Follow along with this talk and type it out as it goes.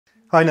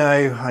I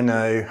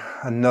know,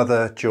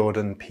 another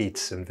Jordan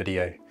Peterson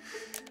video.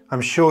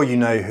 I'm sure you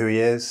know who he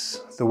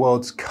is, the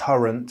world's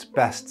current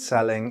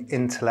best-selling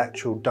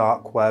intellectual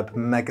dark web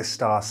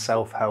megastar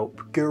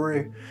self-help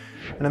guru,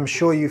 and I'm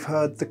sure you've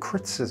heard the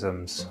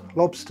criticisms,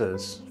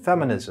 lobsters,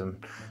 feminism,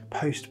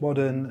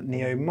 postmodern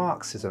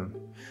neo-Marxism.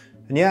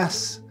 And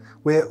yes,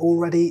 we're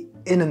already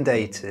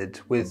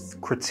inundated with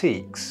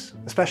critiques,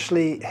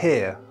 especially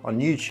here on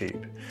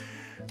YouTube.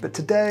 But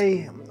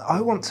today,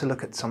 I want to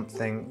look at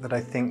something that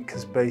I think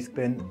has both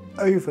been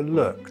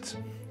overlooked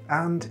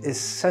and is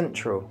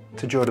central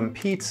to Jordan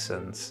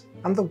Peterson's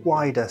and the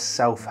wider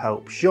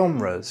self-help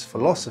genre's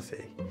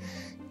philosophy: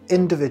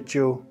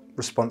 individual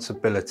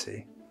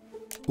responsibility.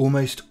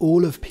 Almost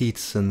all of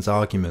Peterson's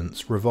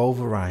arguments revolve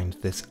around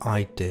this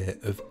idea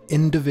of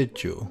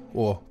individual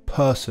or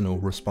personal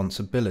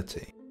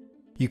responsibility.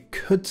 You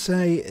could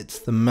say it's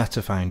the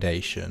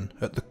meta-foundation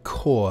at the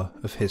core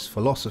of his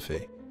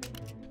philosophy.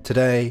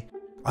 Today,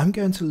 I'm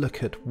going to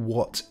look at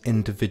what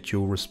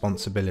individual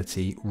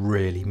responsibility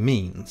really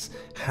means,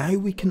 how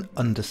we can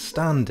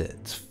understand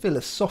it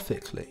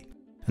philosophically,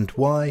 and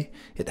why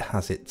it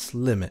has its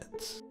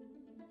limits.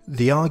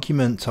 The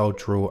argument I'll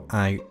draw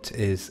out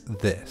is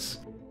this: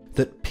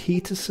 that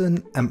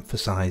Peterson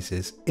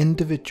emphasises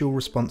individual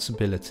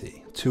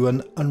responsibility to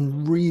an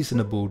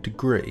unreasonable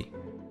degree,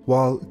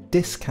 while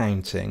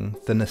discounting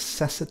the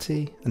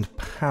necessity and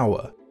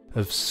power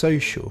of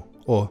social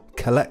or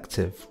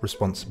collective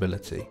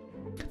responsibility,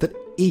 that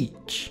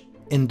each,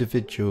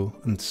 individual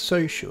and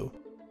social,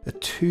 are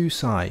two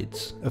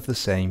sides of the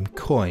same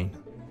coin.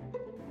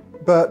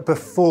 But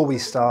before we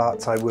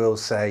start, I will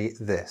say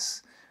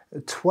this: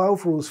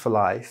 12 Rules for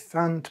Life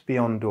and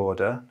Beyond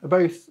Order are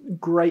both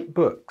great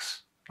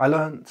books. I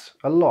learnt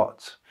a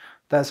lot.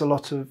 There's a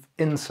lot of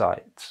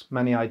insight,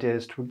 many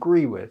ideas to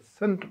agree with,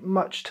 and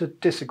much to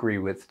disagree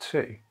with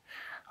too.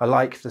 I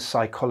like the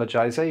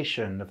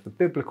psychologization of the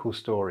biblical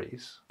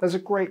stories. There's a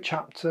great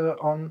chapter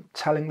on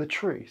telling the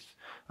truth,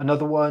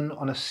 another one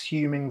on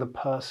assuming the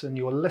person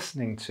you're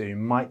listening to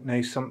might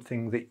know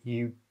something that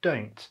you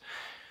don't.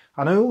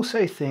 And I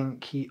also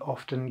think he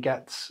often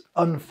gets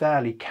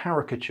unfairly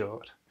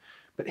caricatured,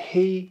 but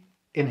he,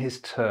 in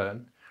his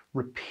turn,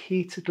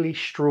 repeatedly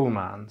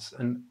strawmans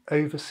and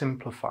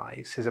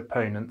oversimplifies his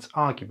opponent's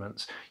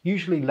arguments,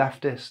 usually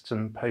leftists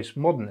and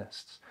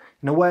postmodernists,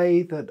 in a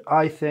way that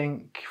I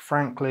think,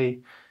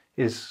 frankly,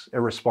 is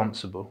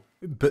irresponsible.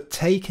 But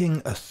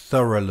taking a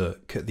thorough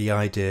look at the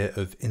idea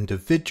of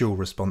individual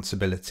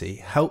responsibility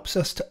helps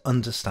us to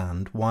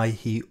understand why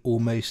he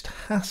almost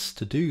has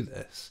to do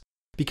this,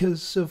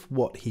 because of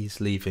what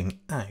he's leaving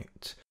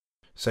out.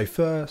 So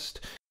first,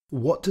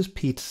 what does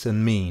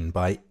Peterson mean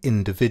by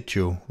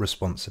individual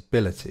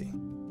responsibility?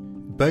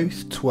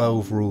 Both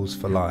 12 Rules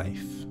for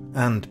Life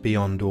and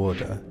Beyond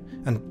Order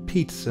and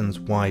Peterson's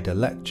wider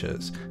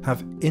lectures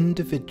have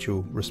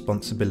individual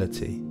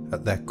responsibility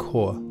at their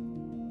core.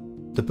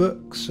 The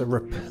books are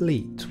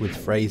replete with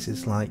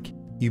phrases like,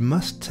 "You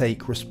must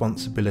take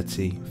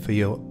responsibility for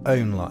your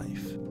own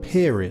life,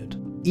 period.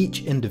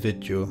 Each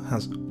individual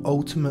has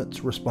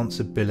ultimate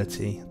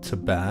responsibility to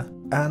bear,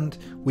 and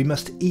we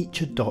must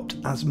each adopt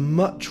as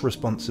much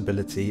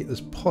responsibility as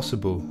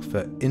possible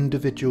for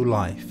individual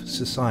life,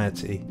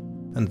 society,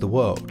 and the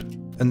world."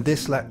 And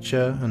this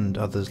lecture, and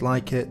others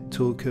like it,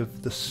 talk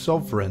of the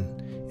sovereign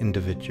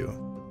individual.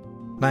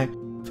 Now,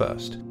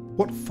 first,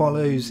 what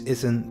follows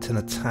isn't an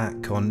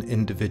attack on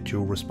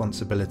individual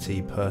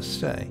responsibility per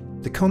se.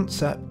 The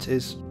concept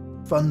is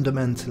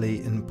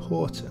fundamentally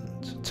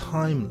important,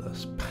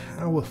 timeless,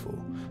 powerful,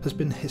 has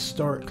been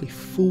historically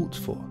fought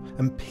for,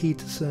 and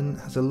Peterson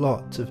has a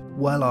lot of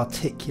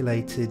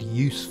well-articulated,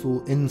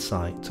 useful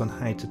insight on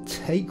how to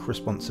take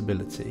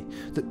responsibility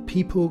that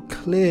people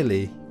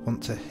clearly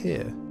want to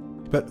hear.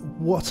 But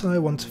what I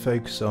want to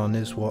focus on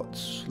is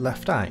what's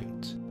left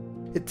out.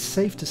 It's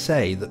safe to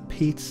say that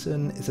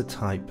Peterson is a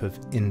type of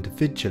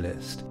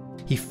individualist.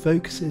 He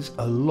focuses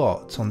a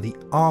lot on the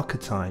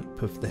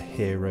archetype of the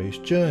hero's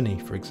journey,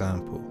 for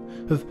example,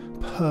 of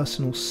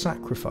personal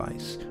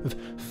sacrifice, of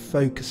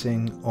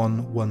focusing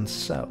on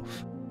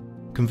oneself.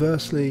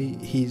 Conversely,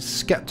 he's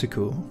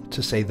sceptical,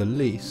 to say the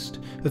least,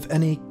 of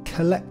any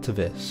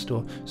collectivist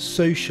or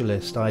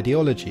socialist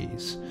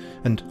ideologies,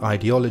 and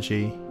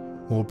ideology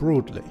more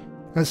broadly.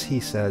 As he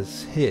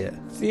says here,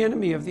 it's the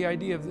enemy of the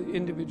idea of the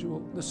individual,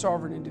 the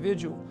sovereign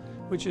individual,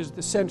 which is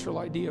the central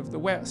idea of the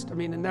West. I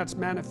mean, and that's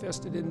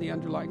manifested in the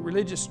underlying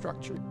religious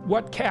structure.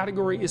 What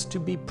category is to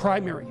be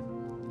primary?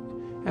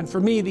 And for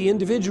me, the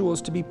individual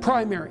is to be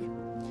primary.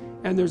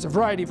 And there's a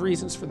variety of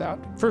reasons for that.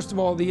 First of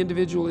all, the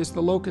individual is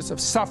the locus of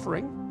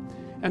suffering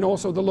and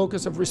also the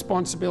locus of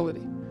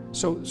responsibility.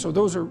 So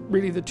those are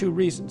really the two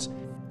reasons.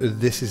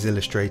 This is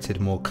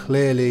illustrated more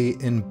clearly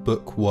in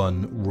Book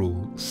 1,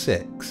 Rule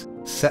 6.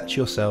 Set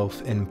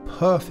yourself in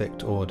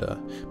perfect order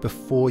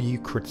before you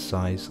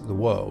criticise the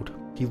world.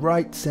 He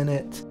writes in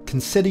it,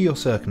 Consider your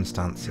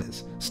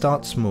circumstances.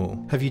 Start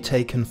small. Have you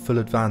taken full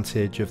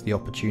advantage of the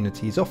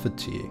opportunities offered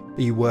to you?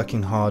 Are you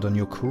working hard on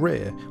your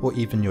career or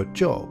even your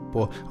job?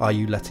 Or are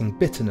you letting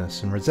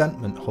bitterness and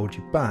resentment hold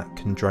you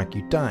back and drag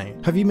you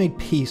down? Have you made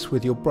peace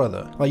with your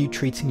brother? Are you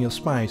treating your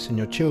spouse and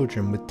your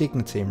children with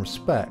dignity and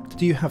respect?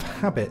 Do you have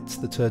habits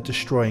that are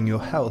destroying your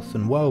health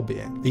and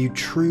well-being? Are you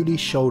truly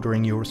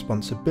shouldering your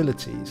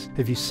responsibilities?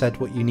 Have you said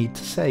what you need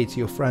to say to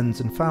your friends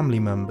and family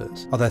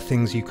members? Are there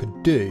things you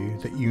could do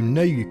that you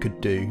know you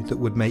could do that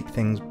would make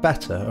things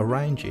better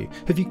around you?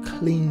 Have you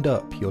cleaned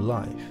up your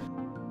life?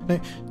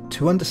 Now,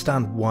 to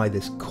understand why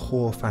this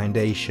core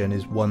foundation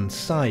is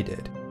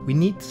one-sided, we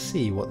need to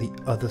see what the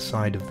other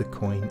side of the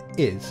coin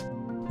is.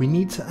 We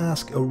need to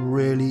ask a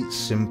really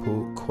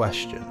simple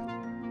question.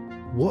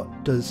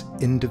 What does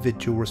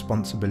individual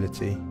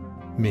responsibility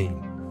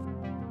mean?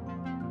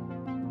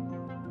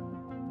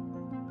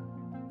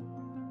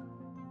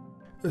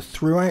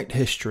 Throughout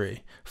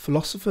history,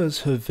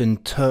 philosophers have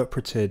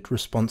interpreted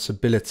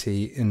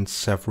responsibility in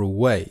several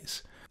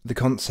ways. The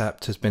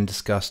concept has been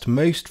discussed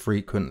most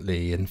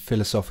frequently in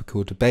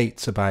philosophical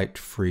debates about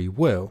free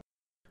will.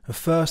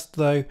 First,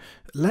 though,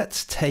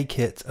 let's take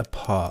it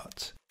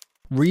apart.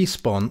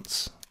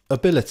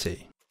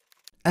 Responsibility.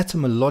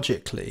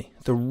 Etymologically,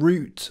 the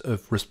root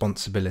of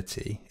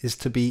responsibility is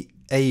to be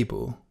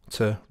able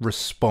to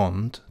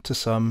respond to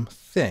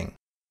something,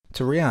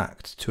 to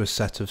react to a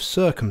set of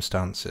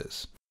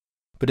circumstances.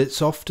 But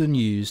it's often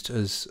used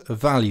as a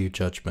value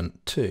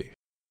judgment too.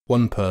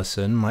 One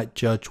person might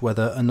judge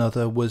whether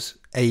another was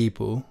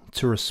able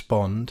to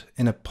respond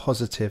in a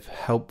positive,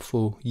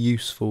 helpful,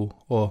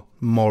 useful, or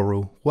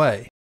moral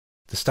way.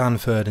 The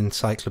Stanford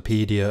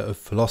Encyclopedia of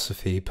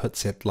Philosophy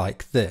puts it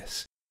like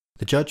this: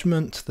 the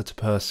judgment that a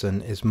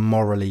person is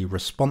morally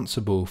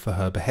responsible for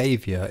her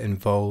behaviour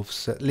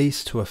involves, at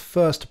least to a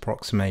first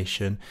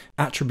approximation,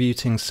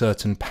 attributing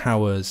certain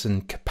powers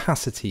and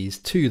capacities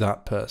to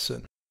that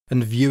person,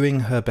 and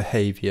viewing her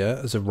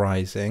behaviour as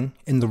arising,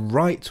 in the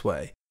right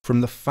way, from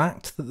the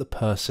fact that the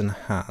person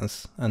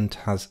has and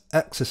has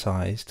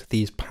exercised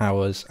these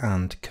powers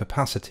and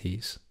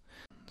capacities.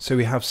 So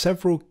we have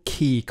several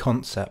key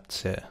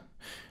concepts here: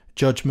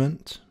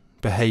 judgment,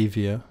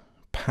 behaviour,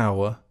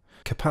 power,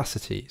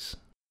 capacities.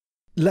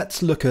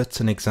 Let's look at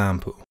an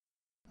example.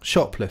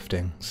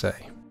 Shoplifting,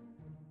 say.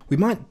 We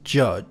might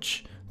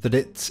judge that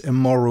it's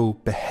immoral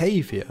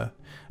behaviour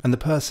and the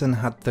person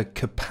had the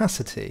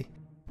capacity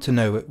to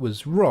know it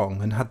was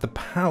wrong and had the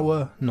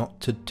power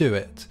not to do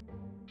it.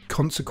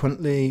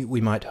 Consequently,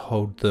 we might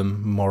hold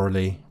them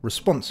morally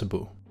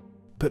responsible.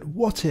 But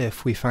what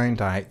if we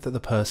found out that the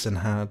person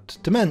had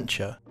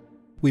dementia?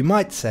 We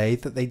might say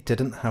that they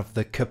didn't have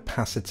the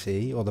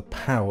capacity or the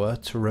power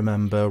to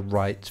remember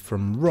right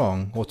from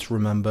wrong, or to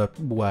remember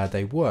where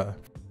they were.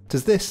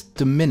 Does this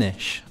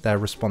diminish their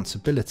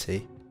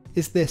responsibility?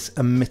 Is this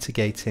a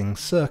mitigating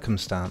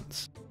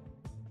circumstance?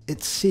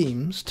 It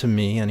seems, to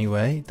me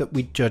anyway, that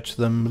we judge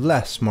them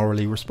less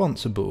morally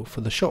responsible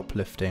for the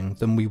shoplifting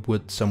than we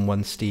would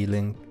someone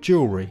stealing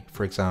jewellery,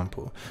 for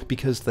example,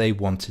 because they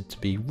wanted to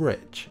be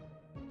rich.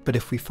 But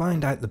if we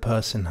find out the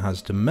person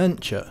has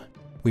dementia,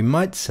 we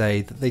might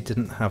say that they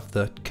didn't have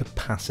the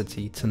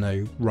capacity to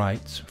know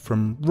right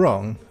from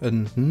wrong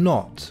and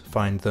not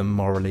find them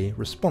morally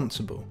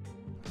responsible.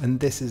 And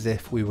this is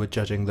if we were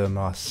judging them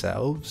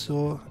ourselves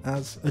or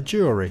as a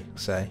jury,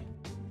 say.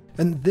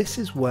 And this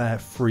is where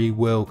free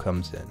will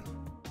comes in.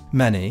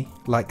 Many,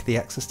 like the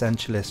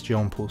existentialist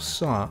Jean-Paul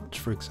Sartre,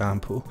 for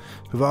example,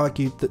 have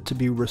argued that to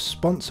be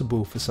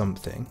responsible for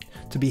something,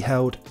 to be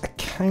held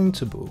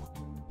accountable,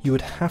 you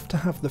would have to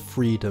have the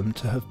freedom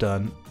to have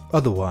done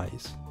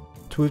otherwise,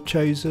 to have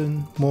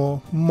chosen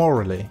more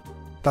morally.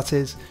 That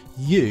is,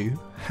 you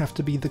have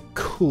to be the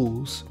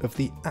cause of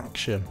the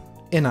action,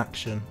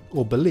 inaction,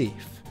 or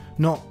belief,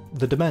 not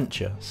the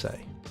dementia,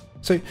 say.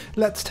 So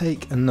let's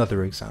take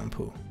another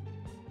example.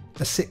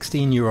 A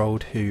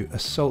 16-year-old who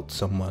assaults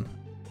someone.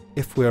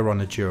 If we're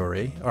on a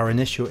jury, our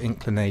initial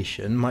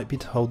inclination might be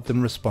to hold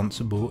them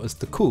responsible as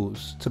the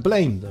cause, to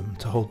blame them,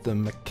 to hold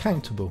them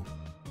accountable.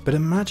 But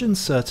imagine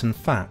certain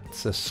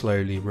facts are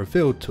slowly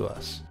revealed to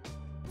us.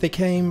 They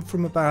came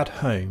from a bad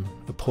home,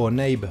 a poor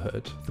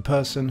neighbourhood, the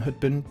person had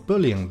been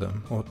bullying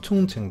them, or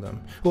taunting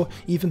them, or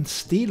even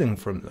stealing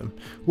from them.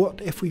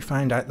 What if we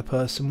found out the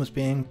person was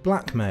being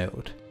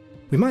blackmailed?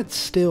 We might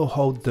still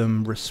hold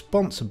them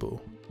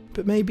responsible,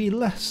 but maybe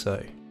less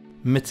so.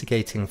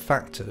 Mitigating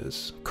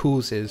factors,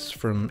 causes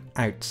from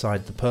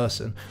outside the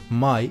person,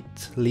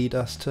 might lead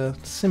us to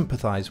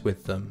sympathise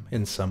with them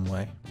in some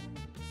way.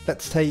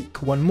 Let's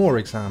take one more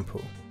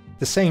example.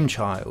 The same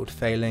child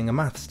failing a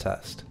maths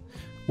test.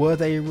 Were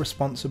they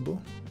responsible?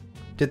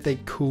 Did they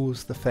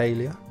cause the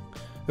failure?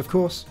 Of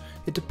course,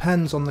 it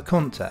depends on the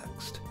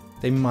context.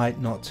 They might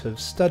not have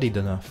studied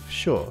enough,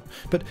 sure,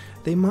 but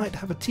they might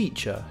have a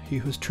teacher who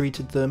has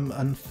treated them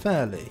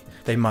unfairly.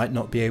 They might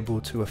not be able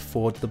to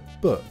afford the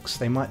books.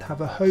 They might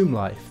have a home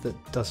life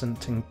that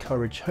doesn't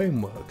encourage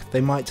homework.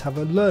 They might have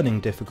a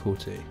learning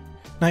difficulty.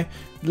 Now,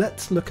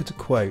 let's look at a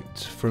quote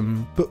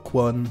from Book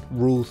 1,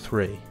 Rule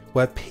 3,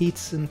 where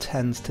Peterson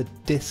tends to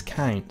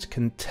discount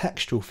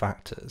contextual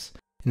factors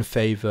in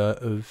favour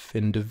of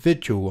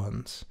individual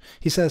ones.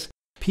 He says,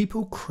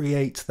 people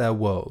create their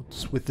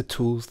worlds with the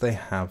tools they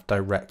have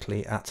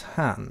directly at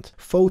hand.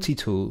 Faulty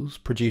tools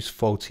produce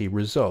faulty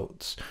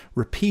results.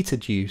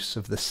 Repeated use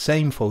of the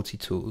same faulty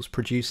tools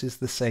produces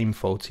the same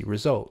faulty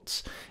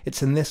results.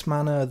 It's in this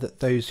manner that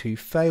those who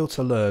fail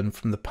to learn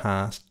from the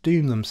past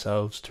doom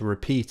themselves to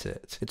repeat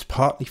it. It's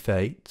partly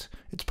fate,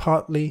 it's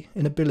partly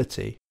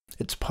inability,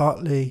 it's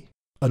partly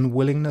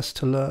unwillingness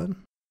to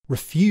learn,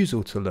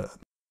 refusal to learn,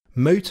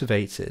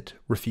 motivated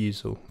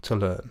refusal to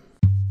learn.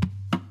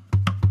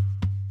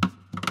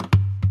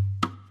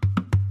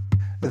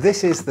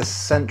 This is the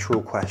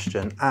central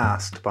question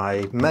asked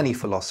by many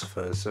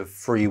philosophers of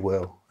free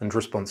will and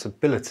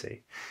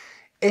responsibility.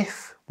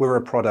 If we're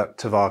a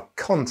product of our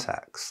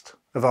context,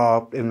 of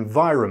our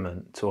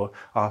environment or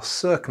our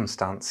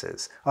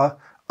circumstances, our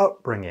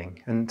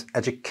upbringing and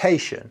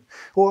education,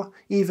 or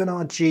even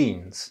our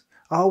genes,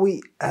 are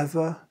we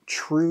ever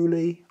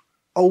truly,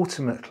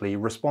 ultimately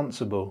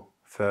responsible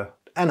for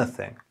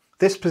anything?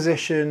 This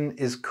position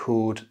is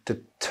called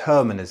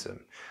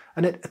determinism,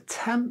 and it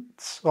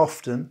attempts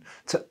often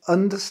to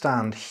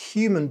understand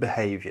human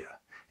behaviour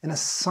in a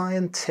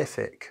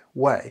scientific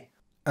way.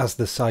 As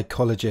the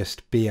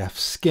psychologist B.F.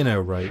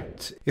 Skinner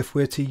wrote, if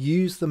we're to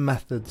use the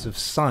methods of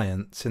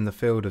science in the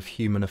field of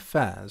human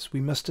affairs, we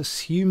must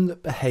assume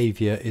that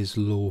behaviour is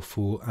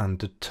lawful and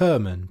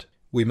determined.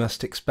 We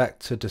must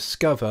expect to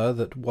discover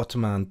that what a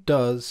man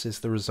does is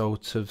the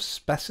result of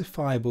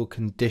specifiable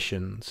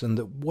conditions, and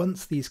that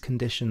once these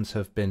conditions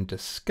have been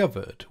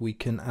discovered, we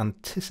can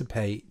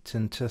anticipate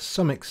and to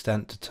some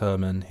extent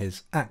determine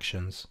his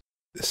actions.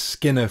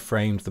 Skinner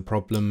framed the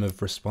problem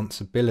of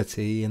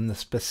responsibility in the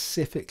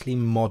specifically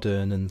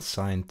modern and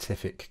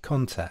scientific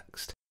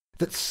context,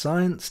 that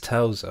science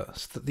tells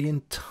us that the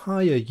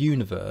entire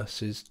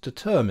universe is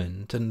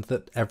determined and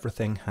that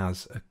everything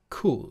has a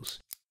cause.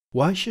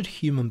 Why should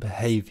human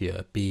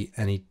behaviour be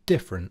any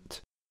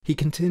different? He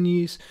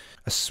continues,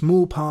 a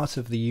small part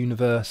of the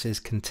universe is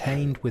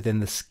contained within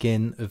the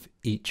skin of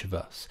each of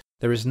us.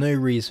 There is no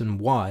reason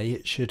why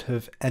it should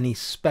have any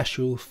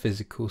special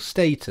physical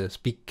status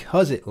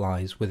because it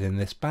lies within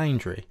this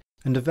boundary.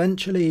 And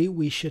eventually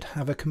we should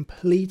have a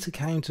complete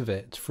account of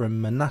it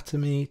from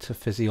anatomy to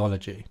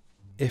physiology.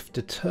 If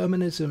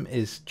determinism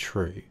is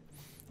true,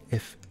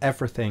 if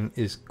everything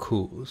is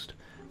caused,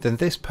 then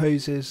this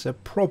poses a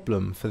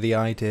problem for the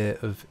idea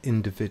of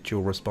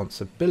individual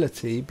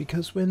responsibility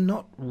because we're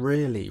not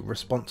really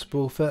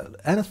responsible for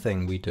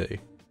anything we do.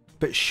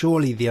 But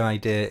surely the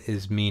idea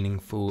is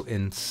meaningful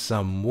in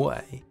some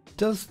way.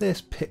 Does this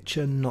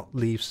picture not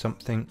leave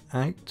something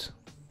out?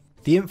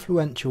 The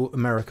influential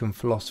American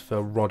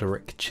philosopher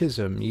Roderick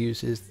Chisholm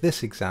uses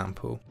this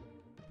example.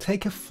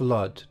 Take a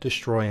flood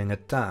destroying a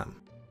dam.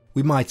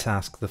 We might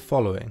ask the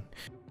following.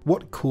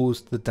 What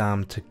caused the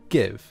dam to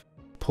give?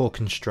 Poor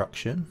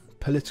construction,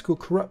 political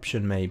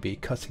corruption maybe,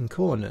 cutting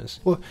corners?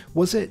 Or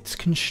was it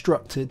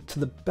constructed to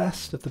the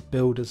best of the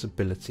builder's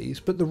abilities,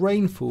 but the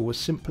rainfall was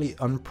simply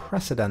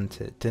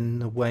unprecedented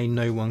in a way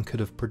no one could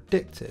have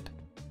predicted?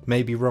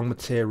 Maybe wrong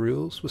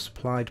materials were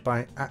supplied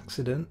by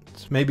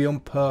accident, maybe on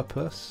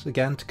purpose,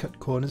 again to cut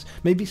corners,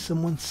 maybe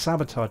someone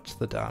sabotaged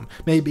the dam,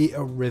 maybe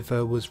a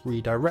river was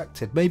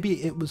redirected,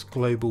 maybe it was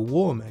global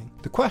warming.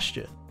 The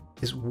question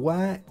is,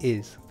 where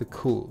is the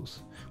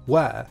cause?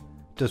 Where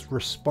does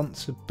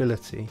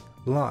responsibility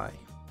lie?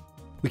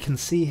 We can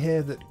see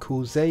here that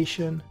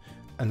causation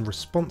and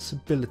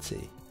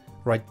responsibility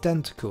are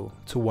identical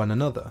to one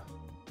another.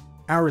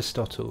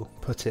 Aristotle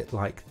put it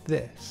like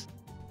this: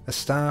 a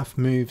staff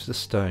moves a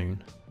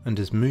stone and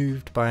is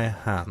moved by a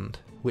hand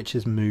which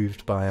is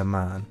moved by a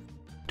man.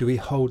 Do we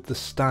hold the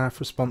staff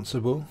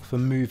responsible for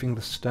moving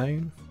the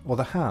stone, or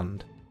the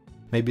hand?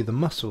 Maybe the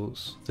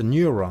muscles, the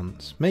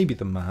neurons, maybe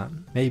the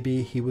man.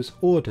 Maybe he was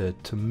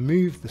ordered to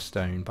move the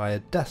stone by a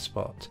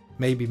despot.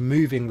 Maybe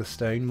moving the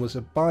stone was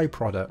a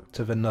byproduct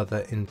of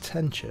another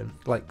intention,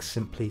 like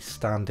simply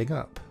standing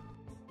up.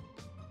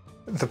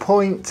 The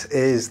point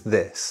is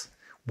this: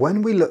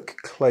 when we look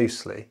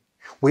closely,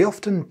 we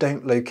often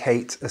don't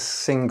locate a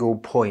single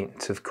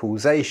point of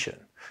causation,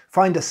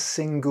 find a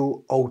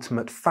single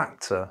ultimate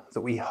factor that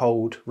we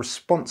hold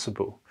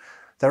responsible.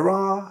 There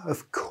are,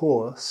 of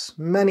course,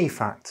 many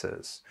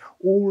factors,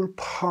 all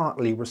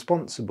partly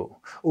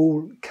responsible,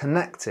 all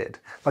connected,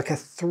 like a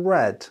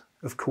thread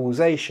of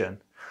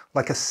causation,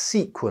 like a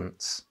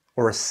sequence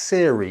or a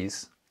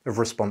series of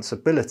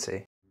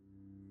responsibility.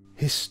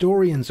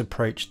 Historians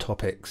approach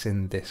topics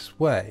in this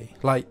way,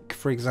 like,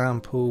 for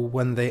example,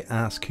 when they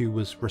ask who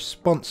was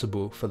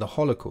responsible for the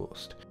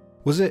Holocaust.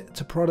 Was it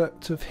a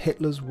product of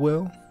Hitler's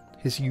will,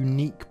 his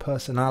unique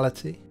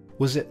personality?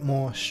 Was it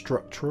more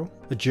structural?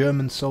 A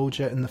German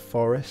soldier in the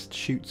forest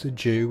shoots a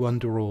Jew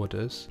under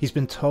orders. He's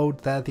been told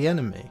they're the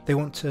enemy. They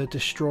want to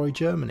destroy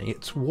Germany.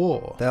 It's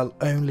war. They'll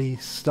only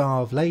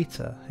starve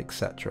later,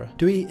 etc.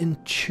 Do we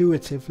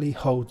intuitively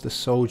hold the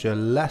soldier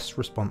less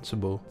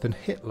responsible than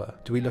Hitler?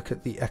 Do we look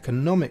at the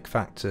economic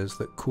factors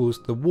that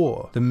caused the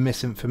war, the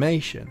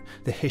misinformation,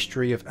 the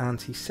history of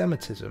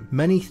anti-Semitism?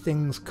 Many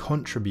things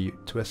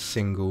contribute to a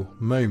single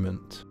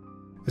moment.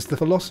 As the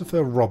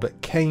philosopher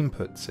Robert Caine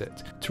puts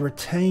it, to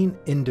retain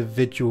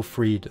individual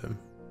freedom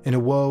in a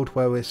world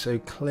where we're so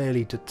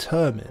clearly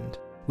determined,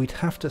 we'd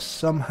have to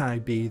somehow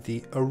be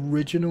the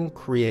original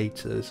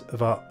creators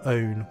of our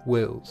own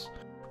wills,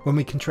 when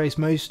we can trace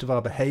most of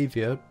our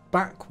behaviour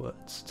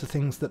backwards to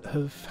things that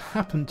have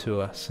happened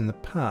to us in the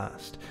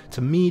past,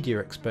 to media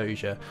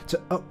exposure,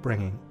 to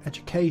upbringing,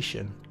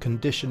 education,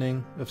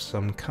 conditioning of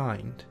some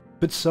kind.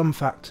 But some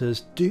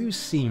factors do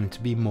seem to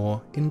be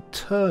more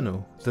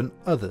internal than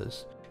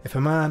others. If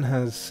a man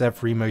has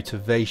every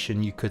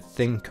motivation you could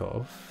think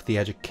of, the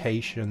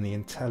education, the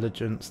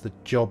intelligence, the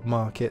job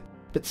market,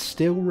 but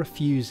still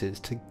refuses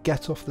to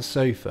get off the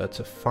sofa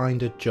to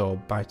find a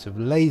job out of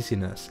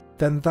laziness,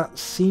 then that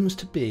seems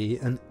to be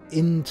an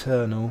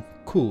internal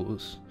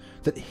cause,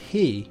 that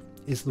he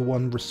is the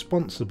one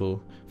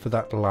responsible for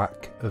that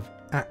lack of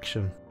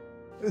action.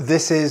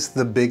 This is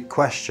the big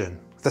question,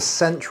 the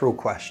central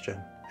question.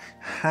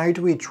 How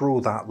do we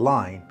draw that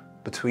line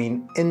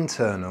between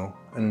internal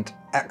and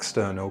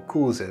external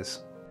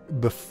causes?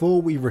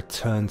 Before we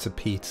return to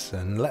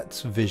Peterson,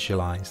 let's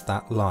visualise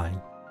that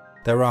line.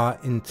 There are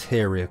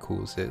interior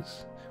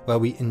causes, where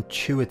we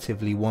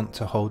intuitively want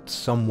to hold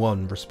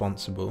someone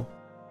responsible,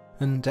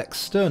 and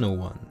external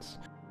ones,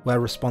 where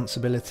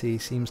responsibility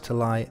seems to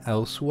lie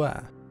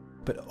elsewhere.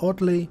 But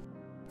oddly,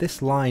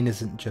 this line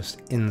isn't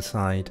just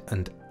inside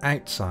and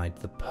outside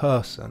the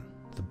person,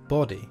 the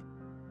body.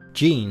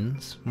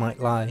 Genes might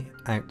lie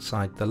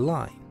outside the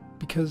line,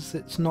 because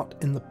it's not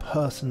in the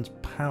person's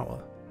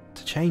power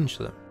to change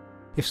them.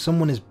 If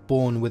someone is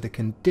born with a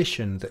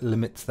condition that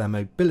limits their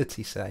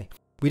mobility, say,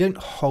 we don't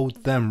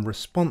hold them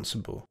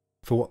responsible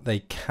for what they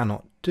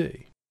cannot do.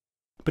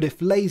 But if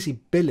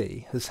lazy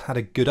Billy has had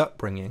a good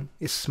upbringing,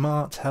 is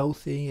smart,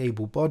 healthy,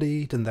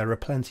 able-bodied, and there are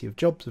plenty of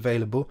jobs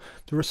available,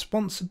 the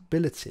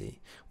responsibility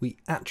we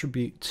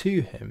attribute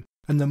to him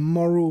and the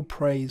moral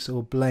praise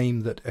or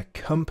blame that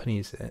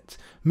accompanies it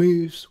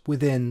moves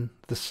within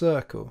the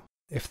circle.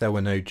 If there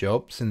were no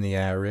jobs in the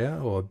area,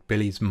 or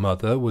Billy's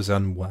mother was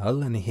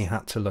unwell and he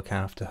had to look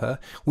after her,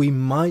 we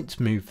might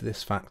move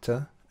this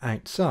factor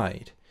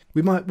outside.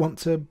 We might want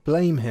to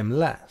blame him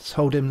less,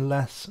 hold him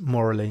less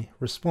morally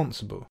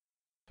responsible.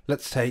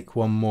 Let's take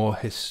one more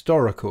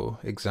historical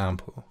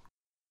example.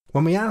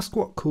 When we ask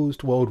what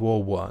caused World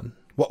War I,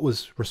 what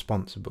was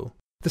responsible,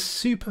 the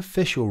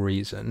superficial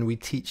reason we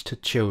teach to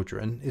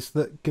children is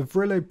that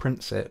Gavrilo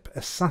Princip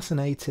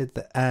assassinated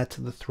the heir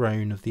to the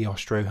throne of the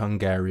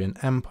Austro-Hungarian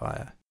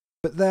Empire.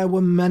 But there were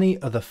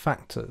many other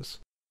factors: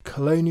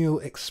 colonial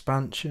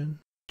expansion,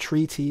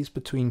 treaties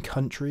between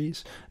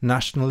countries,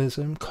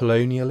 nationalism,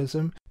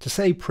 colonialism. To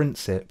say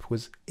Princip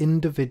was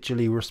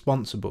individually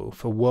responsible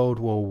for World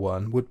War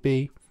I would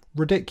be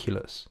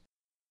ridiculous.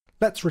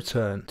 Let's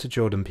return to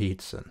Jordan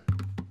Peterson.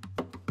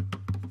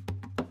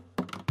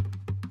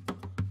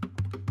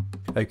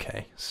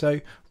 Okay, so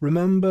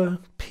remember,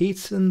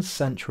 Peterson's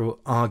central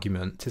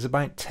argument is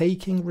about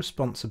taking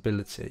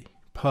responsibility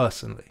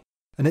personally,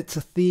 and it's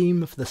a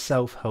theme of the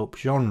self-help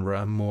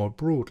genre more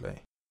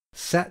broadly.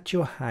 Set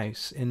your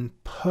house in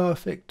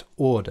perfect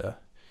order,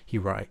 he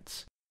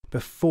writes,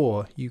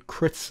 before you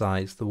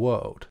criticise the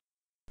world.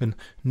 And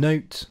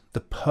note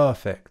the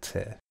perfect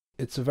here.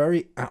 It's a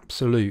very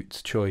absolute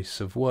choice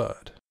of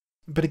word.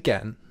 But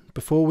again,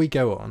 before we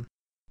go on,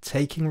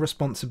 taking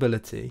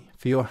responsibility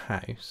for your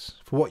house,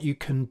 for what you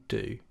can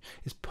do,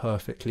 is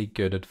perfectly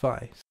good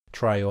advice.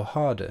 Try your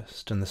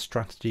hardest and the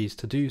strategies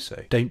to do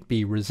so. Don't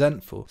be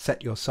resentful.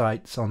 Set your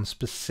sights on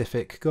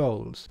specific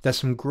goals. There's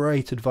some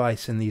great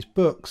advice in these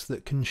books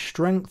that can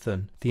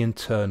strengthen the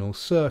internal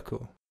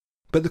circle.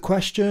 But the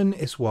question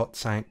is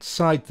what's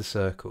outside the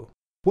circle.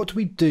 What do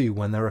we do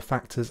when there are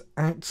factors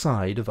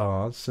outside of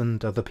ours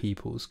and other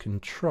people's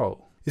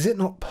control? Is it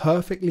not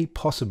perfectly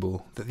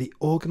possible that the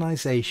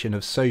organisation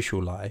of social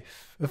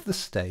life, of the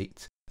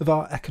state, of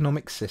our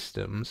economic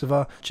systems, of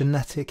our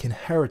genetic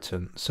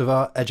inheritance, of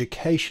our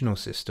educational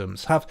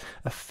systems have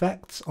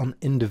effects on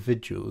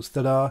individuals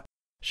that are,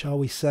 shall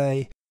we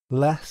say,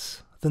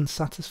 less than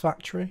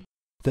satisfactory?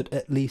 That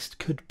at least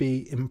could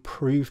be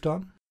improved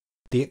on?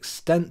 The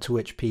extent to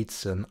which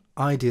Peterson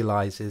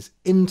idealises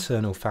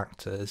internal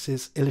factors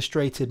is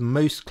illustrated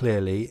most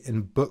clearly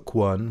in Book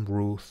 1,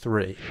 Rule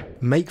 3.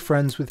 Make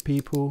friends with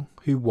people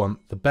who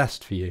want the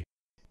best for you.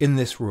 In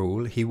this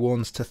rule, he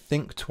warns to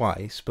think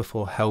twice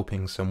before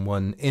helping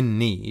someone in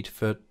need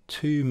for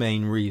two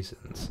main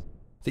reasons.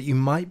 That you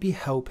might be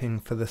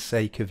helping for the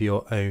sake of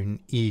your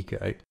own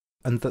ego,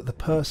 and that the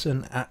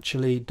person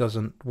actually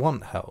doesn't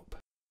want help.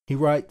 He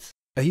writes,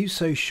 Are you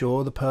so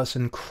sure the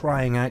person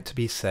crying out to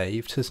be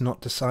saved has not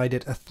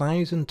decided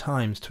 1,000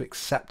 times to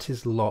accept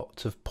his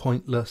lot of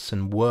pointless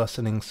and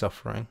worsening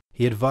suffering?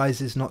 He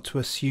advises not to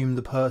assume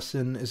the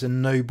person is a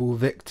noble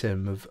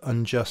victim of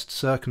unjust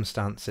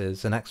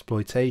circumstances and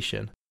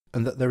exploitation,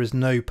 and that there is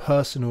no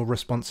personal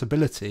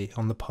responsibility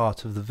on the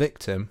part of the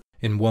victim.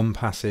 In one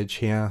passage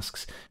he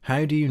asks,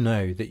 how do you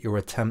know that your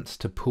attempts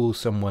to pull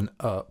someone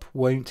up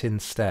won't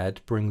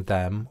instead bring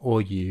them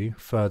or you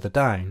further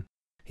down?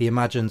 He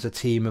imagines a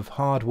team of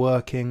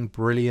hard-working,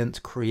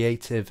 brilliant,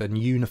 creative and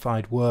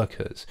unified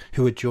workers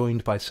who are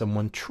joined by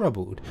someone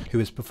troubled who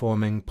is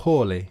performing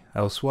poorly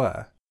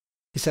elsewhere.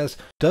 He says,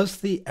 does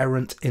the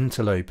errant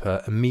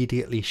interloper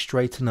immediately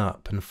straighten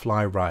up and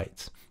fly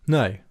right?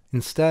 No.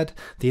 Instead,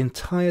 the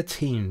entire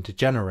team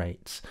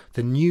degenerates.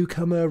 The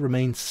newcomer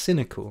remains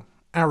cynical,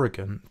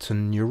 arrogant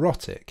and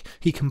neurotic.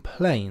 He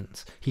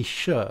complains, he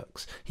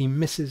shirks, he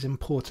misses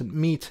important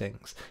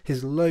meetings,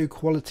 his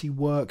low-quality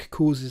work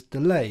causes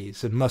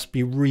delays and must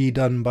be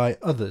redone by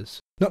others.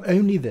 Not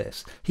only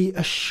this, he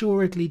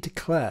assuredly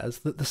declares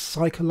that the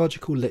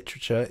psychological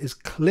literature is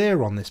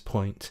clear on this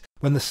point,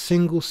 when the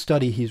single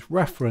study he's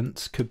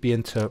referenced could be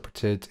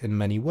interpreted in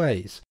many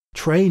ways.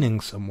 Training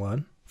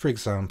someone, for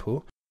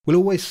example, will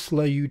always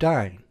slow you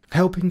down.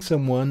 Helping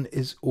someone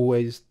is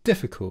always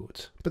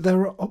difficult, but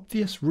there are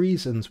obvious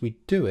reasons we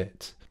do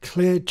it.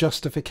 Clear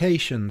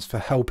justifications for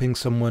helping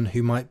someone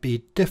who might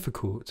be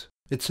difficult.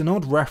 It's an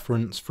odd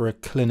reference for a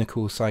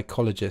clinical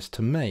psychologist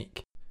to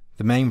make.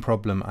 The main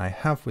problem I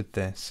have with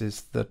this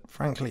is the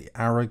frankly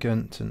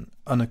arrogant and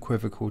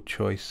unequivocal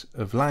choice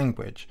of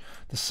language.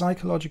 The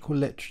psychological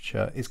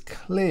literature is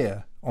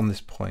clear on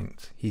this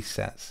point, he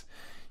says.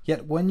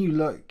 Yet when you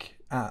look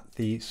at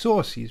the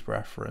source he's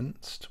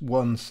referenced,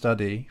 one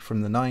study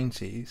from the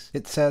 90s,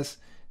 it says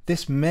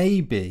this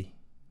may be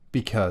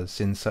because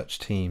in such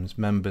teams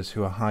members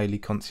who are highly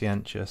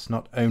conscientious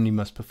not only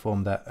must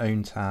perform their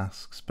own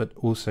tasks but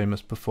also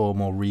must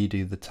perform or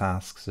redo the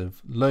tasks of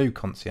low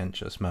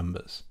conscientious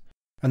members.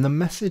 And the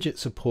message it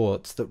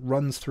supports that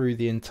runs through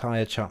the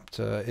entire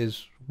chapter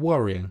is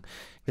worrying.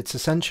 It's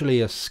essentially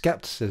a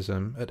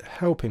skepticism at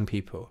helping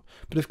people.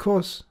 But of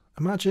course,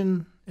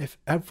 imagine if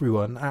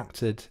everyone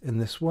acted in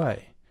this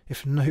way,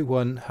 if no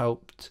one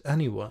helped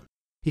anyone.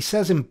 He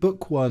says in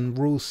Book 1,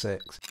 Rule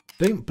 6,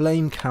 don't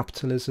blame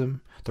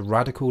capitalism, the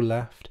radical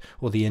left,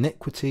 or the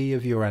iniquity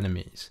of your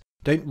enemies.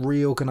 Don't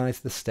reorganize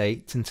the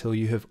state until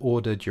you have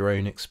ordered your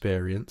own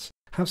experience.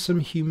 Have some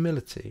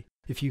humility.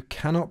 If you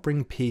cannot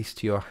bring peace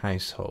to your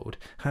household,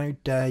 how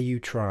dare you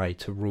try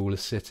to rule a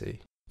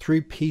city?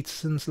 Through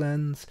Peterson's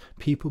lens,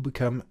 people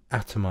become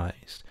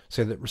atomized,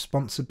 so that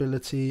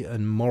responsibility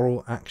and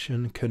moral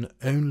action can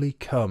only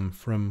come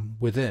from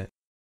within.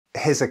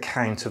 His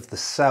account of the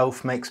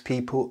self makes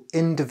people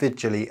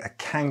individually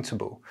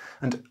accountable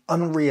and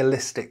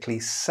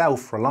unrealistically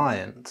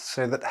self-reliant,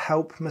 so that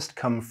help must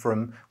come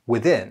from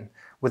within,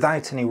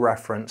 without any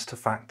reference to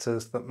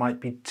factors that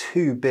might be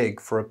too big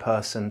for a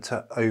person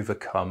to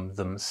overcome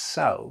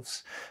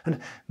themselves.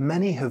 And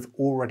many have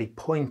already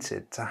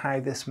pointed to how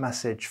this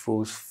message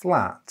falls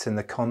flat in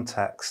the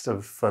context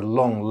of a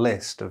long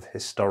list of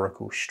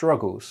historical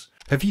struggles.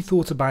 Have you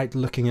thought about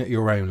looking at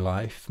your own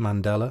life,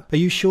 Mandela? Are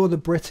you sure the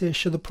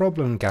British are the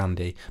problem,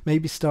 Gandhi?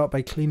 Maybe start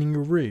by cleaning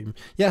your room.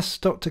 Yes,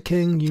 Dr.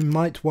 King, you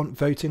might want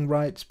voting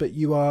rights, but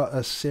you are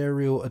a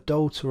serial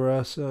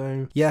adulterer,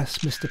 so... Yes,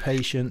 Mr.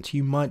 Patient,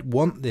 you might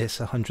want this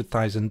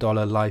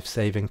 $100,000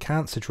 life-saving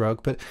cancer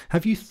drug, but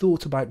have you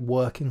thought about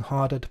working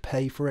harder to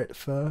pay for it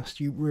first?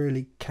 You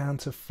really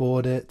can't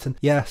afford it. And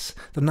yes,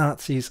 the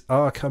Nazis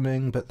are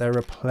coming, but there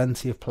are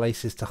plenty of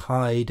places to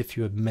hide if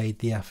you had made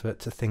the effort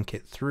to think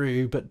it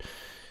through, but...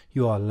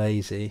 you are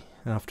lazy,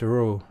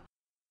 after all.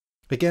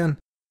 Again,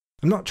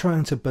 I'm not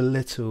trying to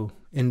belittle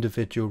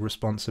individual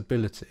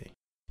responsibility.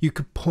 You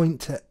could point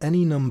to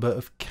any number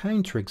of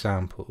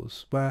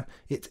counterexamples where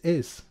it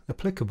is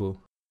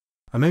applicable.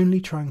 I'm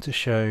only trying to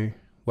show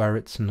where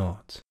it's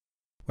not,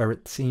 where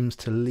it seems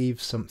to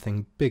leave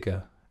something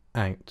bigger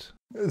out.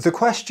 The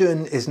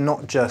question is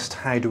not just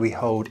how do we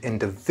hold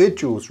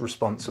individuals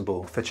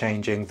responsible for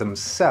changing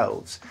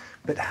themselves,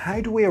 but how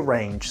do we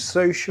arrange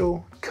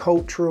social,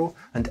 cultural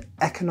and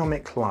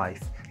economic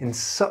life in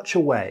such a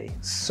way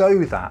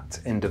so that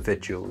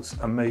individuals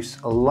are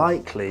most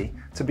likely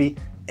to be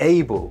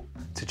able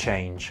to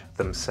change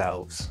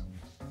themselves.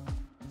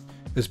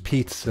 As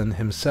Peterson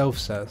himself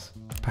says,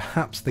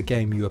 perhaps the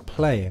game you are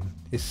playing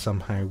is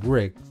somehow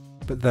rigged,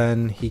 but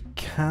then he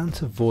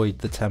can't avoid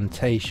the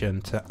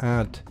temptation to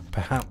add,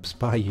 perhaps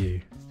by you,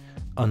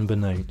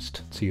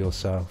 unbeknownst to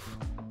yourself.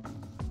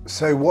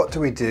 So what do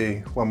we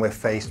do when we're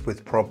faced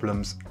with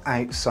problems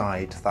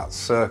outside that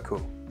circle?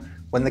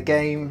 When the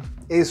game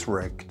is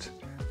rigged?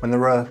 When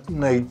there are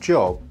no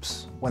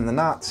jobs? When the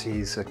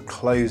Nazis are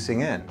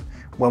closing in?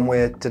 When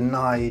we're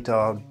denied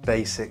our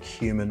basic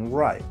human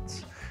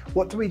rights?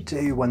 What do we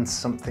do when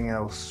something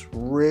else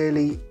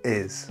really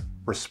is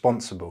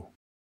responsible?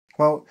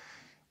 Well,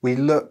 we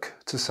look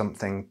to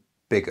something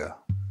bigger.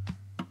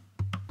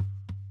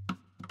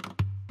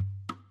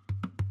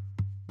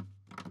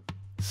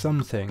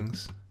 some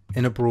things,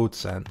 in a broad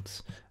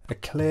sense, are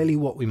clearly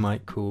what we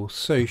might call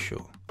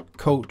social,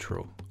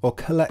 cultural, or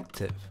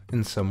collective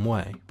in some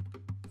way.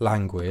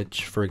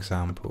 Language, for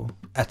example,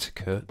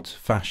 etiquette,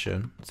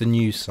 fashion, the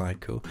news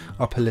cycle,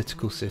 our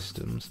political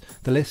systems,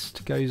 the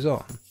list goes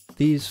on.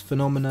 These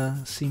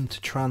phenomena seem to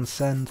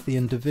transcend the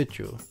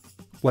individual.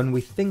 When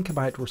we think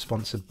about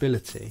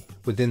responsibility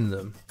within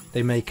them,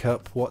 they make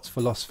up what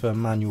philosopher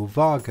Manuel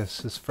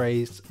Vargas has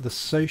phrased the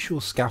social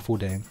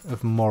scaffolding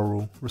of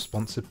moral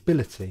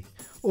responsibility,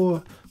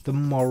 or the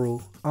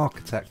moral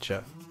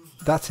architecture.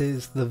 That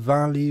is, the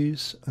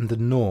values and the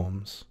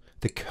norms,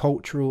 the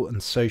cultural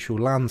and social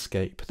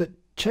landscape that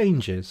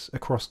changes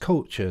across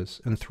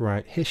cultures and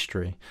throughout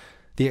history,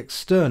 the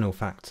external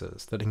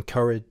factors that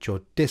encourage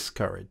or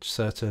discourage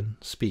certain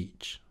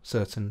speech,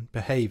 certain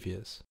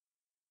behaviours.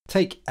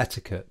 Take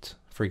etiquette,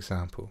 for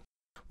example.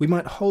 We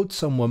might hold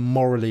someone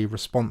morally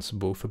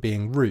responsible for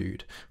being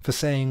rude, for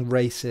saying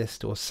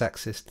racist or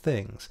sexist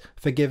things,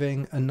 for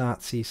giving a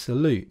Nazi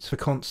salute, for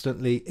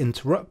constantly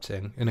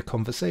interrupting in a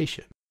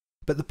conversation.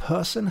 But the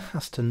person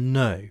has to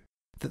know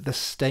that the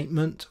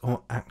statement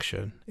or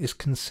action is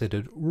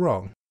considered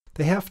wrong.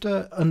 They have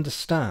to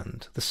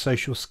understand the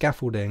social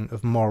scaffolding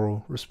of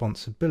moral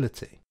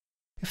responsibility.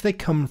 If they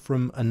come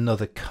from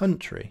another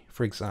country,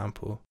 for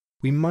example,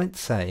 we might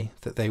say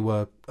that they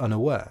were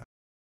unaware.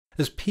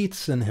 As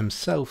Peterson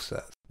himself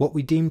says, what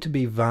we deem to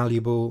be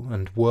valuable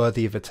and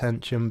worthy of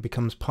attention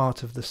becomes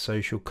part of the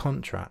social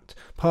contract,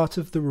 part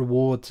of the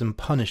rewards and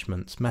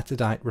punishments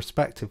meted out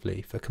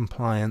respectively for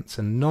compliance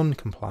and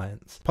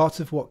non-compliance,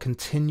 part of what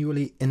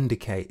continually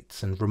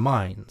indicates and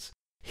reminds,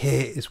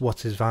 here is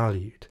what is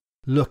valued.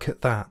 Look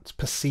at that,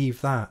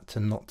 perceive that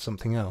and not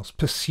something else,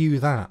 pursue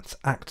that,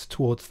 act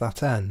towards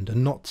that end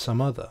and not some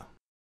other.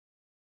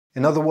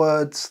 In other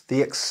words,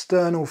 the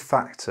external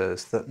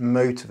factors that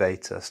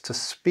motivate us to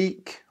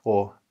speak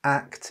or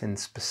act in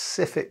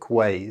specific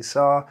ways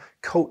are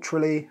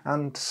culturally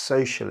and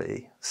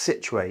socially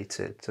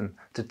situated and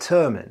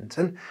determined,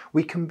 and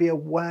we can be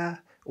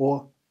aware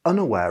or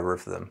unaware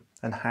of them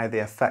and how they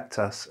affect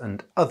us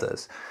and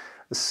others.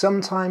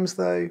 Sometimes,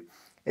 though,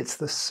 it's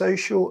the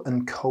social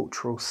and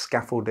cultural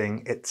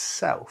scaffolding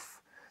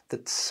itself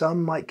that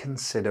some might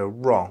consider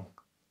wrong,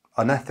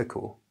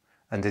 unethical,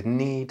 and in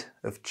need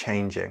of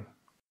changing.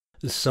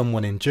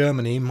 Someone in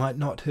Germany might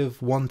not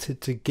have wanted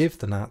to give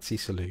the Nazi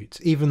salute,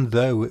 even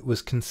though it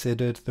was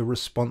considered the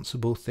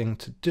responsible thing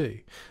to do.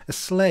 A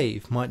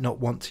slave might not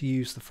want to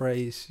use the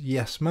phrase,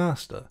 "Yes,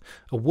 master."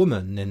 A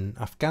woman in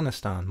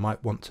Afghanistan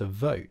might want to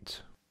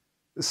vote.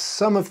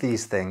 Some of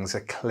these things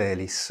are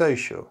clearly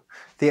social.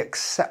 The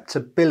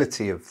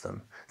acceptability of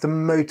them, the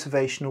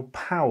motivational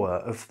power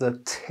of the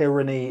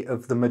tyranny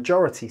of the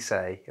majority,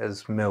 say,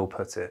 as Mill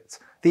put it,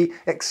 the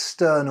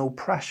external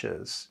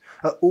pressures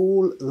are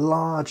all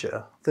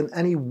larger than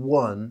any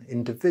one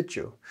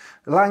individual.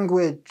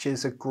 Language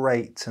is a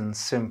great and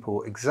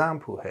simple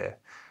example here.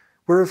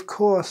 We're of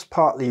course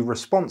partly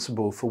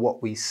responsible for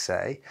what we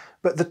say,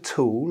 but the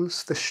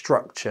tools, the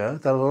structure,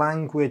 the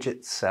language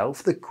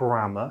itself, the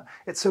grammar,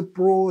 it's a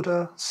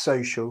broader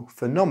social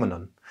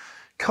phenomenon.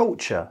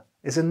 Culture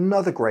is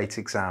another great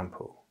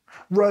example.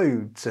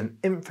 Roads and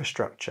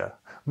infrastructure,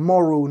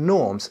 moral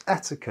norms,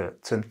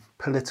 etiquette and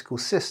political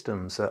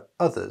systems are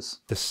others.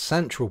 The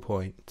central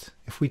point,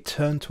 if we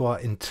turn to our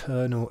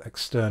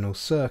internal-external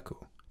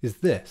circle, is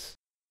this.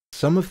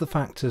 Some of the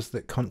factors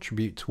that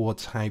contribute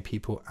towards how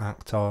people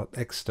act are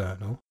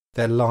external.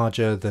 They're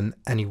larger than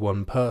any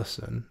one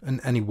person,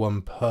 and any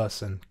one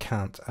person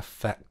can't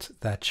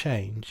affect their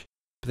change.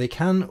 But they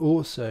can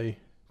also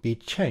be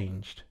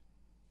changed.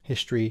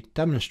 History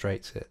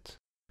demonstrates it.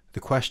 The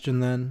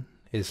question then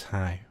is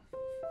how.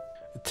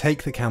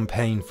 Take the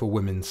campaign for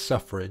women's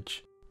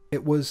suffrage.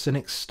 It was an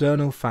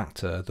external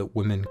factor that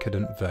women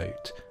couldn't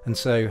vote, and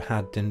so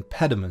had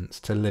impediments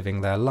to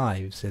living their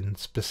lives in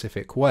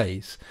specific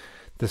ways.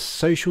 The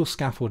social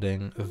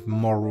scaffolding of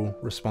moral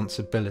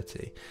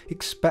responsibility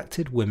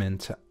expected women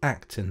to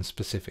act in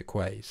specific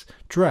ways,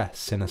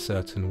 dress in a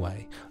certain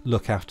way,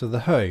 look after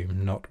the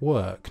home, not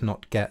work,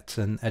 not get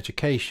an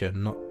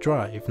education, not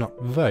drive, not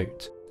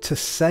vote. To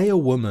say a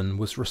woman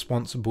was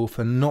responsible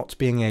for not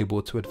being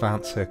able to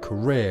advance her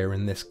career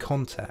in this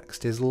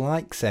context is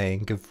like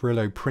saying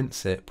Gavrilo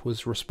Princip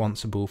was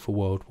responsible for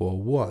World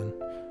War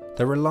I.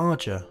 There are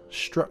larger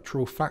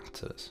structural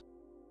factors.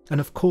 And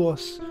of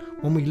course,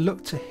 when we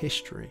look to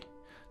history,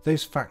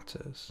 those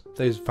factors,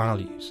 those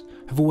values,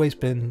 have always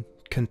been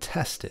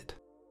contested.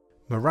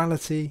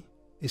 Morality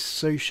is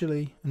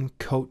socially and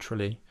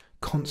culturally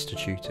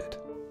constituted.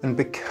 And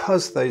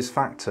because those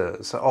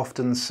factors are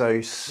often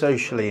so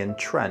socially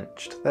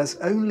entrenched, there's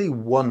only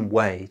one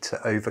way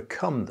to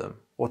overcome them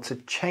or to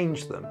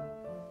change them.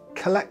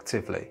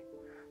 Collectively,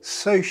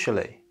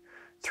 socially,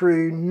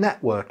 through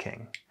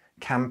networking,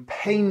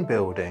 campaign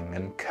building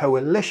and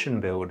coalition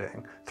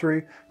building,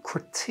 through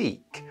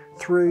critique,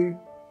 through,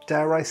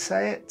 dare I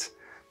say it,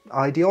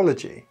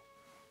 ideology.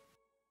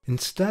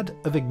 Instead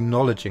of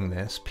acknowledging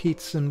this,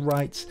 Peterson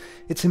writes,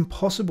 "It's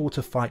impossible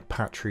to fight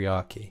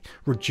patriarchy,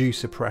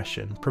 reduce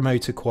oppression,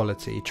 promote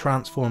equality,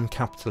 transform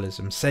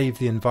capitalism, save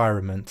the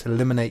environment,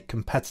 eliminate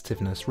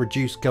competitiveness,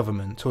 reduce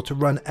government, or to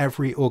run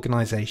every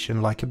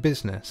organisation like a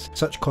business.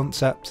 Such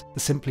concepts are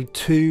simply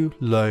too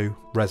low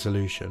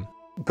resolution."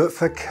 But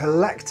for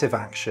collective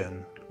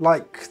action,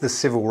 like the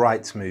civil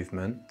rights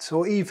movement,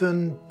 or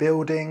even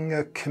building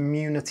a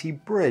community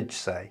bridge,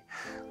 say,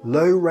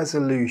 low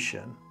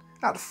resolution,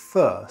 at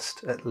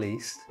first at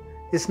least,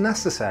 is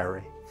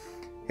necessary.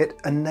 It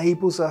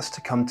enables us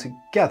to come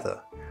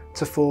together,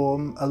 to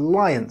form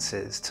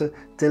alliances, to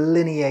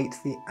delineate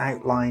the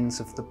outlines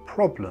of the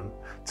problem,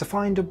 to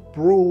find a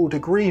broad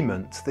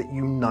agreement that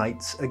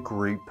unites a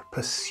group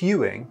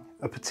pursuing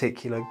a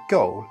particular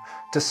goal,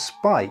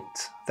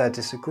 despite their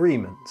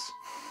disagreements.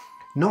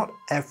 Not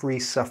every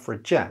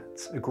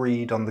suffragette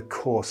agreed on the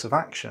course of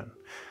action.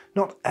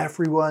 Not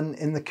everyone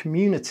in the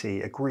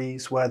community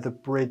agrees where the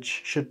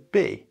bridge should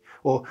be,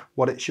 or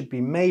what it should be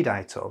made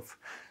out of.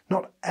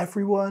 Not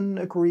everyone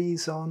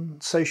agrees on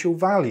social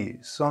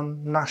values,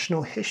 on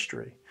national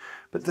history.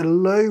 But the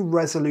low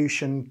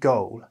resolution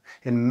goal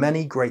in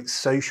many great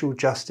social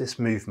justice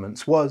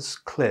movements was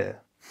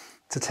clear: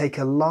 to take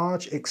a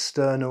large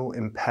external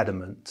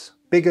impediment,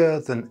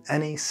 bigger than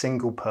any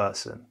single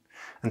person,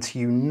 and to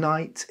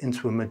unite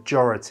into a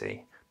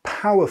majority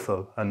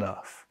powerful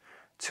enough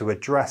to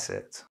address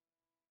it.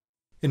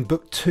 In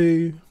Book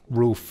 2,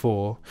 Rule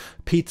 4,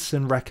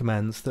 Peterson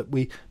recommends that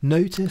we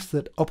notice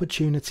that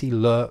opportunity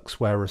lurks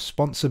where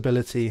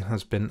responsibility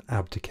has been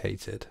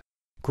abdicated.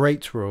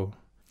 Great rule.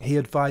 He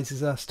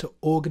advises us to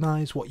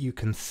organise what you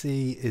can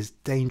see is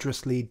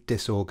dangerously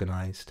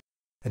disorganised.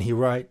 And he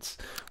writes,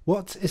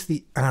 "What is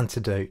the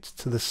antidote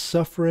to the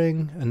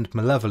suffering and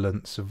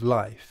malevolence of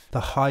life?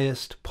 The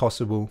highest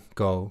possible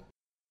goal.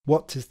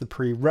 What is the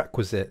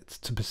prerequisite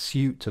to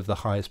pursuit of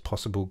the highest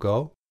possible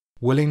goal?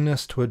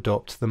 Willingness to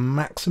adopt the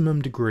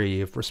maximum degree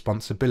of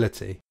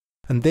responsibility,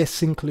 and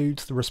this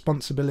includes the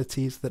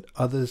responsibilities that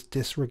others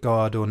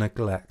disregard or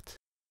neglect.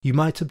 You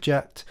might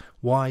object,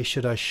 why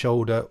should I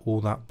shoulder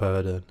all that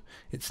burden?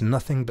 It's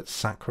nothing but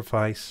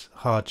sacrifice,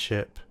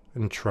 hardship,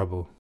 and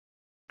trouble."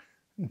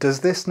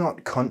 Does this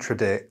not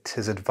contradict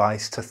his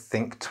advice to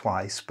think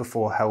twice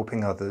before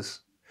helping others?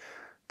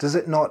 Does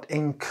it not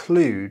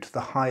include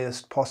the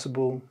highest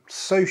possible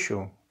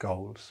social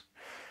goals?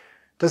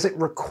 Does it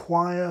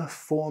require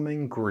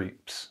forming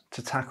groups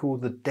to tackle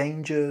the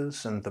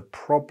dangers and the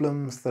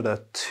problems that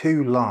are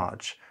too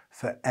large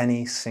for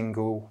any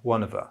single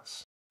one of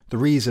us? The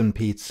reason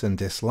Peterson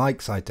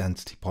dislikes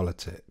identity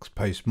politics,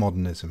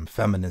 postmodernism,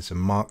 feminism,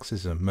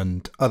 Marxism,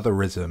 and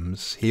other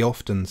isms, he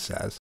often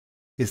says,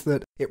 is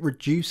that it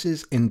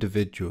reduces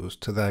individuals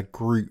to their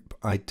group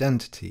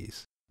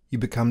identities. You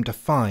become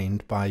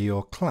defined by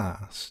your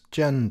class,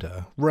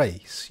 gender,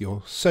 race,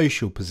 your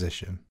social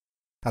position.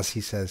 As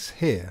he says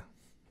here,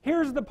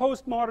 Here's the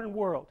postmodern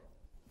world.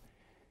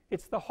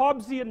 It's the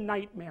Hobbesian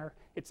nightmare.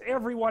 It's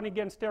everyone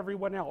against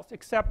everyone else,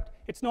 except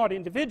it's not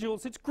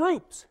individuals, it's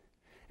groups.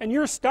 And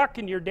you're stuck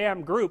in your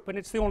damn group, and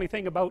it's the only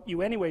thing about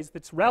you anyways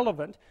that's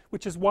relevant,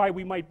 which is why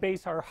we might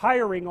base our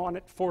hiring on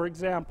it, for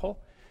example.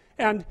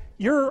 And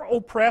you're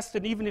oppressed,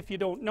 and even if you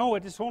don't know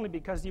it, it's only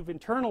because you've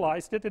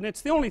internalized it, and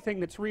it's the only thing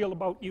that's real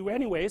about you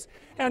anyways.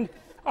 And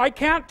I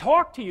can't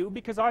talk to you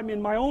because I'm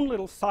in my own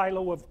little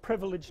silo of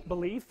privileged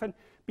belief, and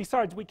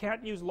besides, we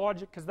can't use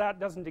logic because that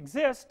doesn't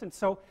exist, and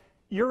so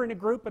you're in a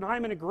group and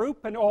I'm in a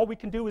group, and all we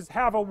can do is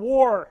have a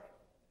war.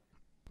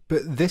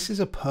 But this is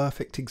a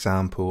perfect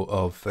example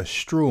of a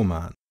straw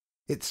man.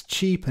 It's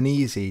cheap and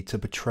easy to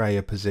portray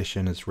a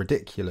position as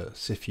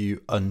ridiculous if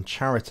you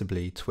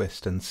uncharitably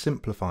twist and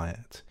simplify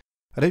it.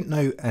 I don't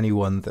know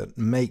anyone that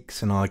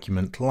makes an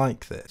argument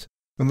like this,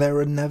 and there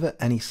are never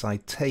any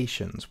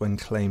citations when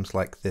claims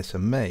like this are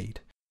made.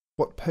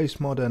 What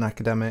postmodern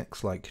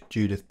academics like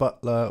Judith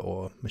Butler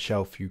or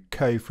Michel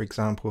Foucault, for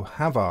example,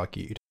 have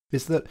argued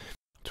is that,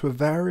 to a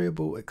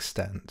variable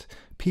extent,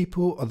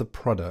 people are the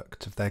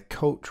product of their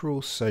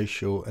cultural,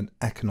 social and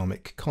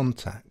economic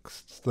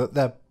contexts that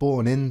they're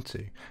born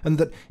into, and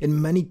that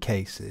in many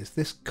cases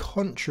this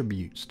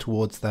contributes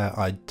towards their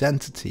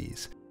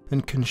identities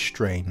and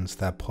constrains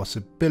their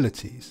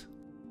possibilities.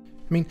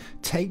 I mean,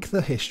 take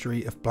the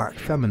history of black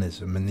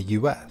feminism in the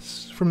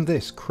US. From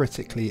this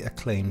critically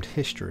acclaimed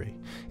history,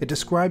 it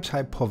describes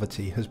how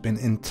poverty has been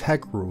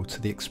integral to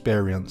the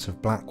experience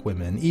of black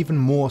women, even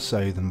more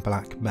so than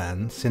black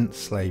men since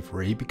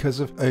slavery,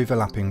 because of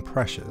overlapping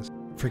pressures.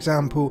 For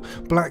example,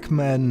 black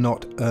men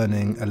not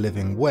earning a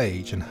living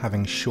wage and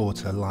having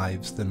shorter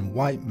lives than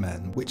white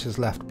men, which has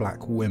left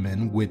black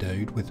women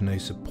widowed with no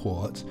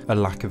support, a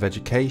lack of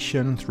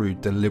education through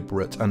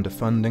deliberate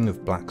underfunding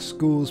of black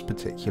schools,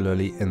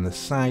 particularly in the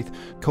South,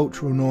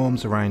 cultural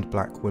norms around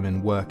black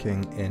women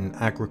working in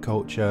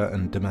agriculture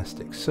and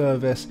domestic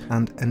service,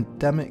 and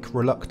endemic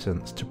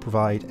reluctance to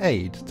provide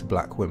aid to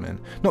black women,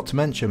 not to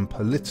mention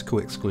political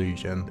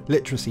exclusion,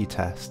 literacy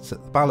tests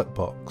at the ballot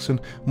box,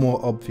 and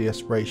more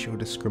obvious racial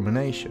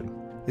discrimination.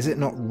 Is it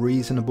not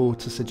reasonable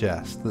to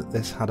suggest that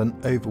this had an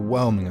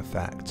overwhelming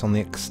effect on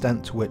the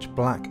extent to which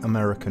black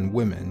American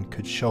women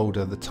could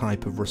shoulder the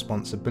type of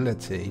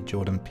responsibility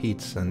Jordan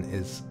Peterson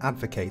is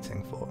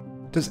advocating for?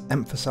 Does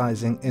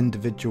emphasising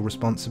individual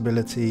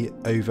responsibility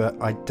over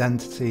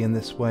identity in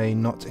this way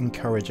not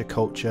encourage a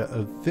culture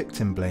of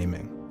victim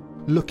blaming?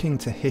 Looking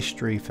to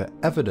history for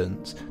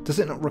evidence, does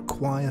it not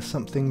require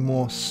something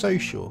more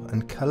social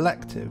and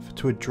collective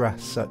to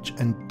address such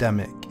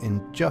endemic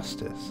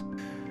injustice?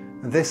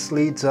 This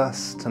leads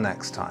us to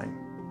next time.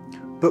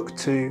 Book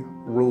 2,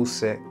 Rule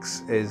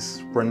 6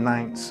 is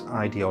Renounce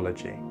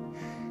Ideology.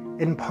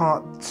 In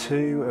part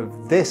 2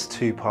 of this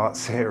two-part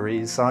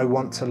series, I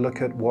want to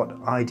look at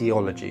what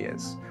ideology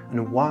is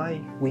and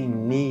why we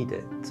need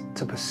it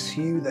to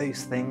pursue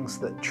those things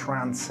that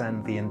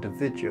transcend the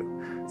individual,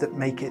 that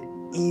make it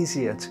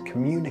easier to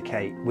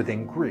communicate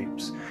within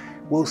groups.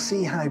 We'll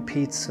see how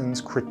Peterson's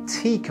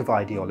critique of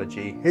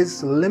ideology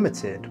is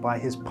limited by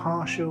his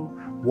partial,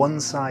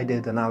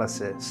 one-sided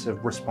analysis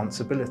of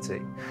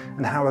responsibility,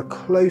 and how a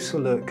closer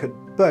look at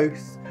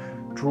both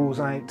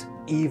draws out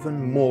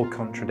even more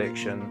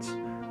contradictions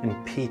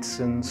in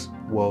Peterson's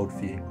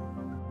worldview.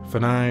 For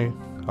now,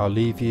 I'll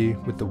leave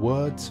you with the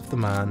words of the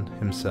man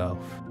himself.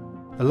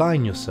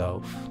 Align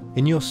yourself,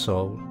 in your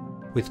soul,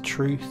 with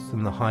truth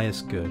and the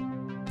highest good.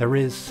 There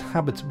is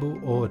habitable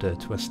order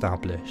to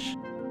establish,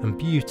 and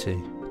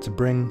beauty to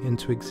bring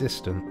into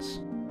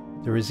existence.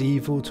 There is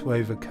evil to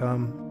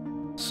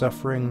overcome,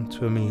 suffering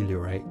to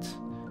ameliorate,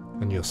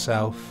 and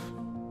yourself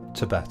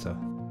to better.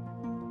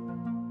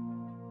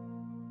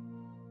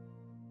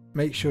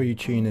 Make sure you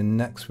tune in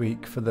next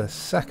week for the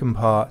second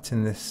part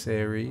in this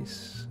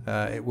series.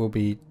 It will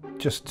be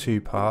just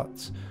 2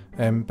 parts,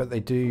 but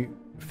they do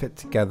fit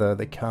together.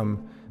 They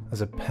come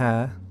as a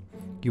pair.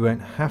 You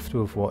won't have to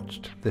have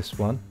watched this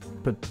one,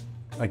 but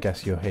I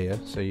guess you're here,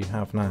 so you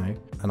have now.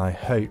 And I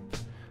hope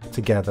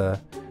together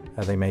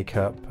they make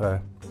up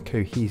a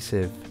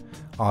cohesive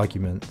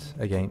argument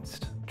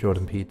against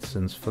Jordan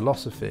Peterson's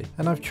philosophy.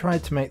 And I've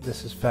tried to make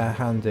this as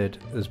fair-handed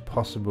as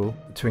possible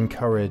to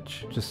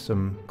encourage just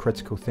some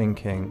critical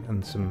thinking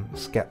and some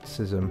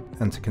skepticism,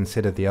 and to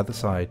consider the other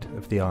side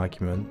of the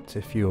argument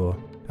if you're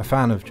a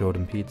fan of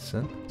Jordan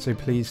Peterson. So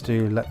please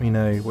do let me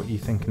know what you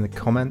think in the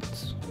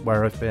comments,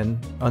 where I've been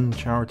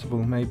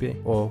uncharitable maybe,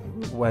 or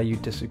where you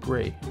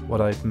disagree,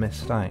 what I've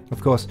missed out. Of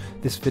course,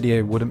 this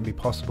video wouldn't be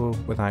possible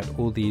without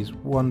all these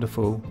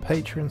wonderful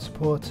Patreon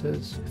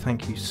supporters.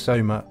 Thank you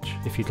so much.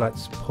 If you'd like to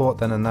support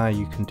then and now,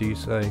 you can do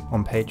so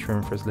on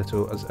Patreon for as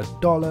little as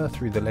 $1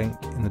 through the link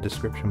in the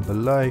description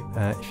below.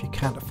 If you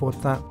can't afford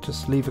that,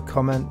 just leave a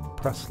comment,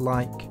 press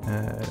like,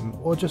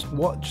 or just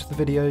watch the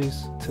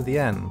videos to the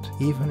end,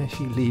 even if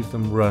you leave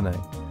them running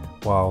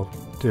while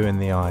doing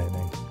the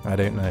ironing. I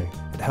don't know.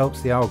 It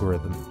helps the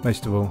algorithm.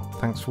 Most of all,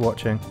 thanks for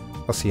watching.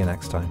 I'll see you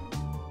next time.